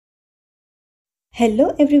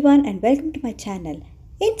Hello everyone and welcome to my channel.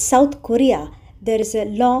 In South Korea, there is a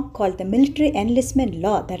law called the Military Enlistment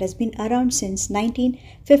Law that has been around since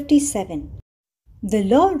 1957. The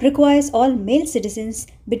law requires all male citizens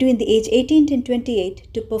between the age 18 and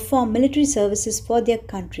 28 to perform military services for their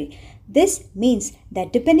country. This means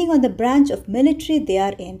that depending on the branch of military they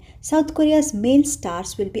are in, South Korea's male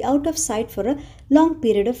stars will be out of sight for a long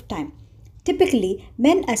period of time. Typically,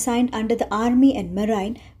 men assigned under the Army and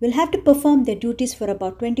Marine will have to perform their duties for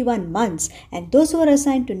about 21 months, and those who are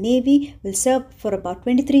assigned to Navy will serve for about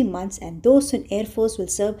 23 months, and those in Air Force will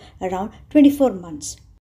serve around 24 months.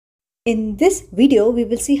 In this video, we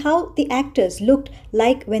will see how the actors looked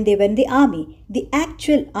like when they were in the army. The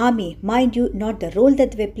actual army, mind you, not the role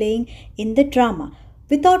that they were playing in the drama.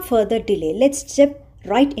 Without further delay, let's jump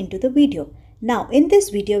right into the video. Now, in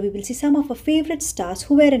this video, we will see some of our favorite stars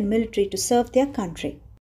who were in military to serve their country.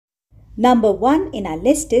 Number 1 in our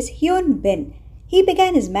list is Hyun Bin. He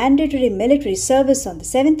began his mandatory military service on the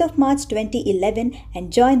 7th of March 2011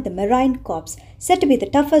 and joined the Marine Corps, said to be the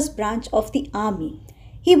toughest branch of the army.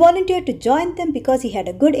 He volunteered to join them because he had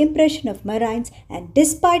a good impression of Marines and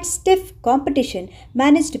despite stiff competition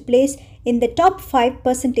managed to place in the top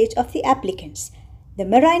 5% of the applicants. The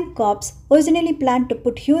Marine Corps originally planned to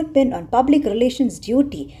put Hyun Bin on public relations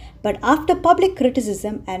duty, but after public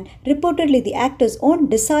criticism and reportedly the actor's own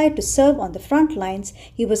desire to serve on the front lines,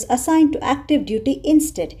 he was assigned to active duty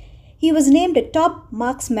instead. He was named a top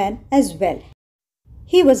marksman as well.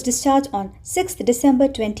 He was discharged on 6th December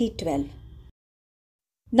 2012.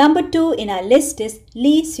 Number 2 in our list is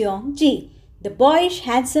Lee Seong-ji. The boyish,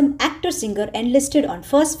 handsome actor-singer enlisted on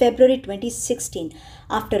 1st February 2016.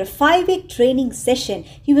 After a 5-week training session,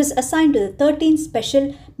 he was assigned to the 13th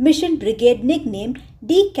Special Mission Brigade nicknamed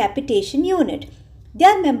Decapitation Unit.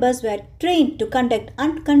 Their members were trained to conduct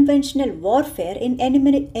unconventional warfare in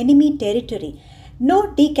enemy territory.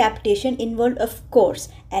 No decapitation involved, of course,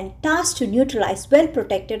 and tasked to neutralize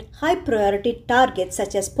well-protected, high-priority targets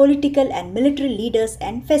such as political and military leaders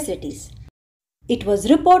and facilities. It was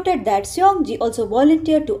reported that Seong-ji also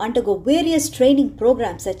volunteered to undergo various training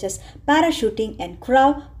programs such as parachuting and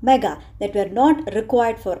Krav Maga that were not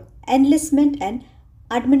required for enlistment and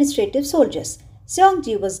administrative soldiers.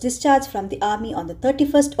 Seong-ji was discharged from the army on the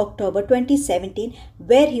 31st October 2017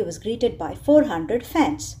 where he was greeted by 400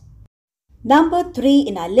 fans. Number 3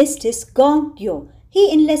 in our list is Gong-gyo.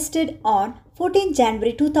 He enlisted on 14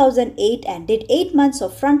 January 2008 and did 8 months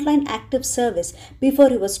of frontline active service before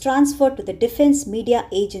he was transferred to the Defense Media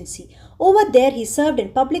Agency. Over there, he served in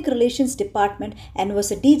Public Relations Department and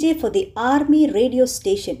was a DJ for the Army radio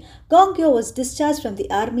station. Gong-gyo was discharged from the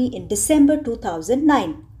Army in December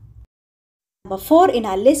 2009. Number 4 in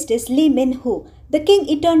our list is Lee Min-ho. The King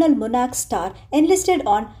Eternal Monarch star enlisted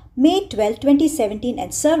on May 12, 2017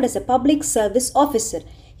 and served as a public service officer.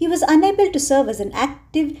 He was unable to serve as an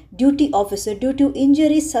active duty officer due to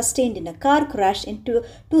injuries sustained in a car crash in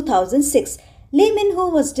 2006. Lee Min-ho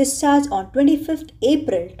was discharged on 25th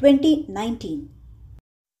April 2019.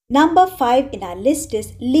 Number 5 in our list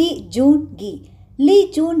is Lee Joon-gi.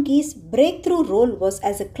 Lee Joon-gi's breakthrough role was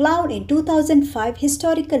as a clown in 2005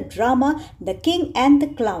 historical drama The King and the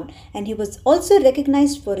Clown, and he was also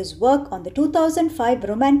recognized for his work on the 2005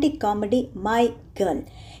 romantic comedy My Girl.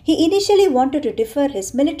 He initially wanted to defer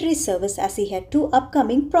his military service as he had 2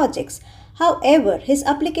 upcoming projects. However, his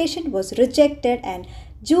application was rejected and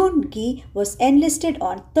Joon-gi was enlisted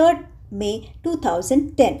on 3rd May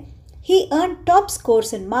 2010. He earned top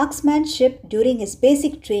scores in marksmanship during his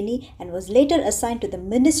basic training and was later assigned to the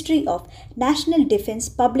Ministry of National Defense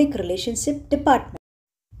Public Relations Department.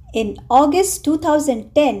 In August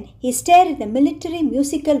 2010, he starred in the military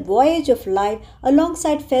musical Voyage of Life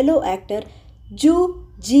alongside fellow actor Joo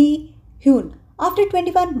Ji-hyun. After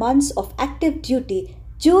 21 months of active duty,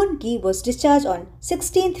 Joon-gi was discharged on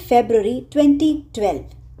 16th February 2012.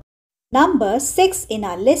 Number 6 in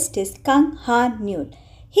our list is Kang Ha-neul.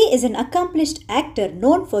 He is an accomplished actor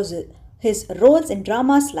known for his roles in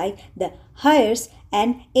dramas like The Heirs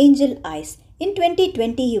and Angel Eyes. In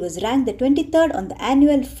 2020, he was ranked the 23rd on the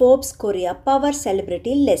annual Forbes Korea Power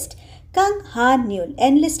Celebrity list. Kang Ha-neul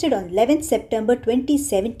enlisted on 11 September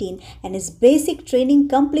 2017 and his basic training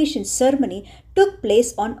completion ceremony took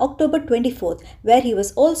place on October 24th, where he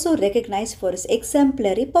was also recognized for his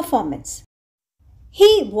exemplary performance.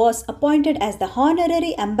 He was appointed as the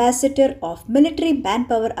Honorary Ambassador of Military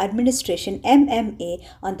Manpower Administration MMA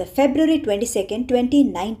on the February 22,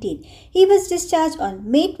 2019. He was discharged on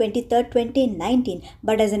May 23, 2019,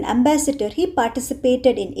 but as an ambassador he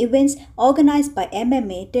participated in events organized by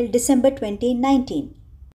MMA till December 2019.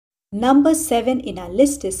 Number 7 in our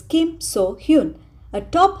list is Kim So-hyun. A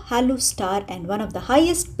top Hallyu star and one of the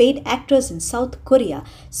highest paid actors in South Korea,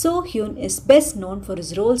 So Hyun is best known for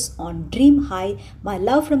his roles on Dream High, My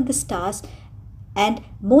Love from the Stars, and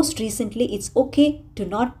most recently It's Okay to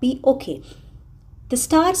Not Be Okay. The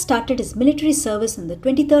star started his military service on the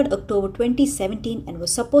 23rd October 2017 and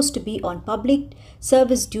was supposed to be on public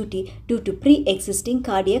service duty due to pre-existing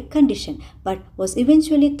cardiac condition, but was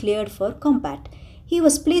eventually cleared for combat. He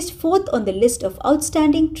was placed fourth on the list of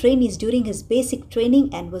outstanding trainees during his basic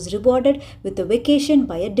training and was rewarded with a vacation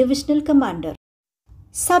by a divisional commander.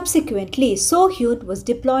 Subsequently, So Hyun was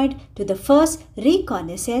deployed to the 1st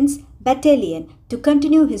Reconnaissance Battalion to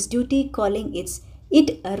continue his duty, calling it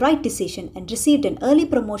a right decision, and received an early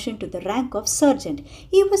promotion to the rank of sergeant.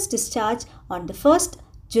 He was discharged on the 1st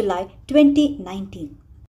July 2019.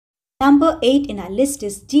 Number 8 in our list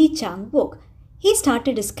is Ji Chang-wook. He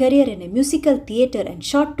started his career in a musical theatre and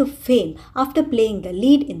shot to fame after playing the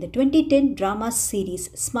lead in the 2010 drama series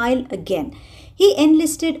Smile Again. He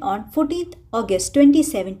enlisted on 14th August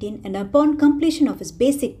 2017 and upon completion of his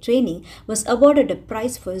basic training was awarded a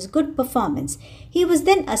prize for his good performance. He was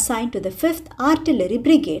then assigned to the 5th Artillery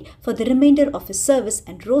Brigade for the remainder of his service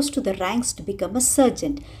and rose to the ranks to become a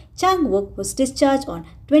sergeant. Chang-wook was discharged on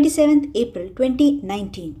 27th April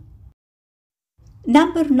 2019.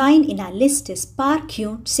 Number 9 in our list is Park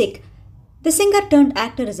Hyun-sik. The singer turned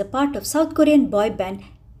actor is a part of South Korean boy band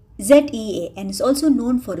ZEA and is also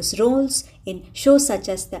known for his roles in shows such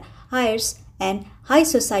as The Heirs and High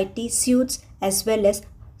Society Suits as well as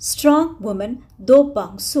Strong Woman Do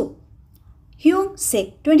Bang-soo.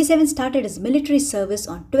 Hyun-sik, 27, started his military service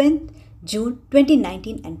on 20th June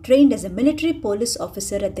 2019 and trained as a military police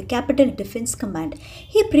officer at the Capital Defense Command.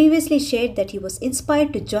 He previously shared that he was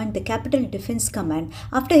inspired to join the Capital Defense Command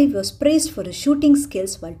after he was praised for his shooting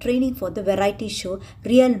skills while training for the variety show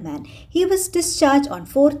Real Man. He was discharged on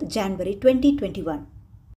 4th January 2021.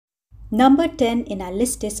 Number 10 in our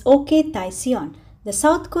list is OK Tae-seon. The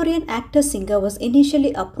South Korean actor-singer was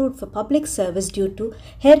initially approved for public service due to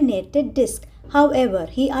herniated disc. However,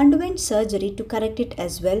 he underwent surgery to correct it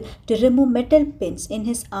as well to remove metal pins in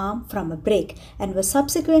his arm from a break and was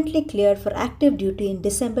subsequently cleared for active duty in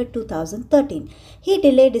December 2013. He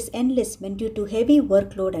delayed his enlistment due to heavy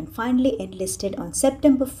workload and finally enlisted on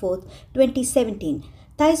September 4, 2017.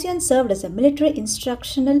 Tae-seon served as a military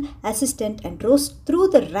instructional assistant and rose through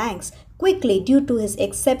the ranks quickly due to his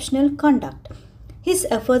exceptional conduct. His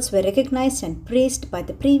efforts were recognized and praised by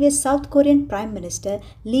the previous South Korean Prime Minister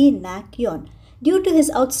Lee Nak-yeon. Due to his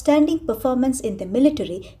outstanding performance in the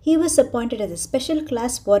military, he was appointed as a special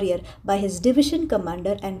class warrior by his division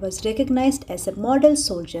commander and was recognized as a model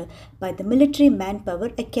soldier by the Military Manpower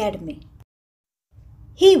Academy.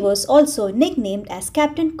 He was also nicknamed as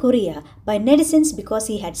Captain Korea by netizens because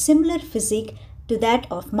he had similar physique to that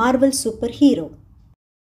of Marvel superhero.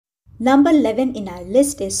 Number 11 in our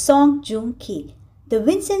list is Song Joong-ki. The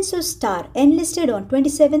Vincenzo star enlisted on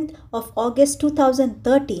 27th of August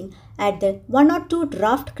 2013 at the 102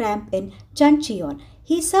 Draft Camp in Chuncheon.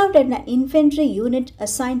 He served in an infantry unit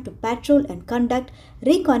assigned to patrol and conduct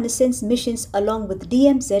reconnaissance missions along with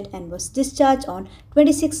DMZ and was discharged on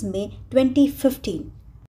 26 May 2015.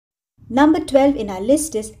 Number 12 in our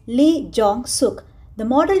list is Lee Jong-suk. The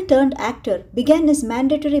model turned actor began his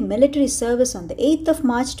mandatory military service on the 8th of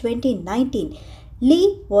March 2019.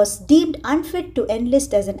 Lee was deemed unfit to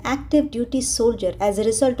enlist as an active duty soldier as a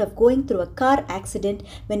result of going through a car accident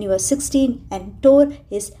when he was 16 and tore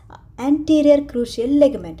his anterior cruciate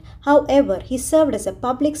ligament. However, he served as a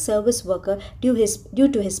public service worker due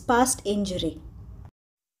to his past injury.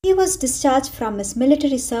 He was discharged from his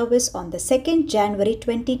military service on the 2nd January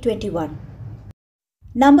 2021.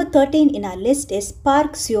 Number 13 in our list is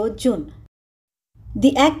Park Seo-joon.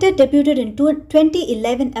 The actor debuted in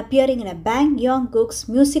 2011 appearing in a Bang Yeong-guk's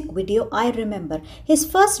music video I Remember. His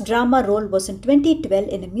first drama role was in 2012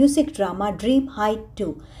 in a music drama Dream High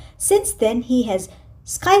 2. Since then, he has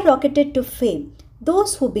skyrocketed to fame.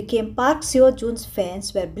 Those who became Park Seo-joon's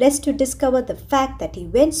fans were blessed to discover the fact that he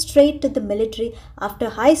went straight to the military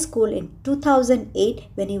after high school in 2008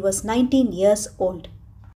 when he was 19 years old.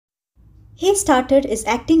 He started his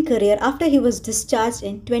acting career after he was discharged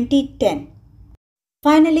in 2010.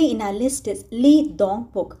 Finally in our list is Lee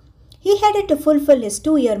Dong-wook. He headed to fulfill his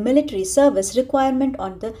 2-year military service requirement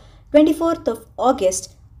on the 24th of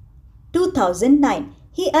August 2009.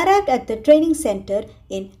 He arrived at the training center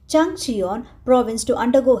in Chungcheon province to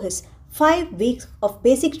undergo his 5 weeks of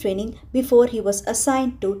basic training before he was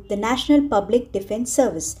assigned to the National Public Defense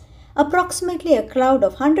Service. Approximately a crowd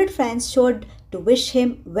of 100 fans showed to wish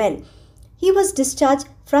him well. He was discharged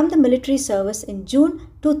from the military service in June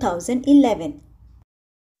 2011.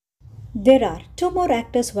 There are two more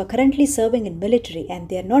actors who are currently serving in military and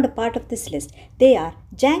they are not a part of this list. They are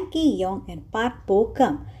Jang Ki-yong and Park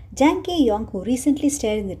Bo-gum. Jang Ki-yong, who recently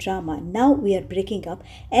starred in the drama Now We Are Breaking Up,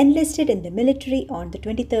 enlisted in the military on the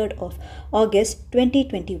 23rd of August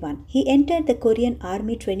 2021. He entered the Korean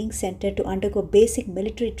Army Training Center to undergo basic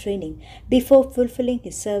military training before fulfilling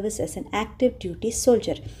his service as an active duty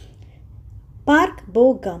soldier. Park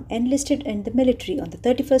Bo-gum enlisted in the military on the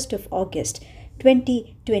 31st of August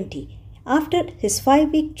 2020. After his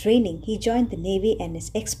 5-week training, he joined the Navy and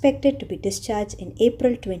is expected to be discharged in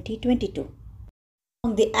April 2022.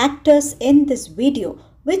 Among the actors in this video,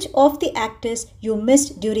 which of the actors you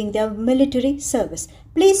missed during their military service?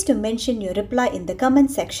 Please to mention your reply in the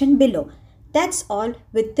comment section below. That's all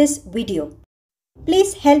with this video.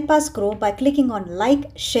 Please help us grow by clicking on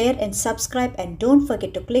like, share and subscribe, and don't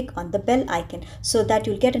forget to click on the bell icon so that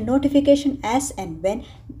you'll get a notification as and when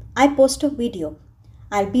I post a video.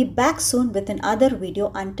 I'll be back soon with another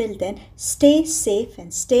video. Until then, stay safe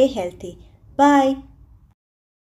and stay healthy. Bye.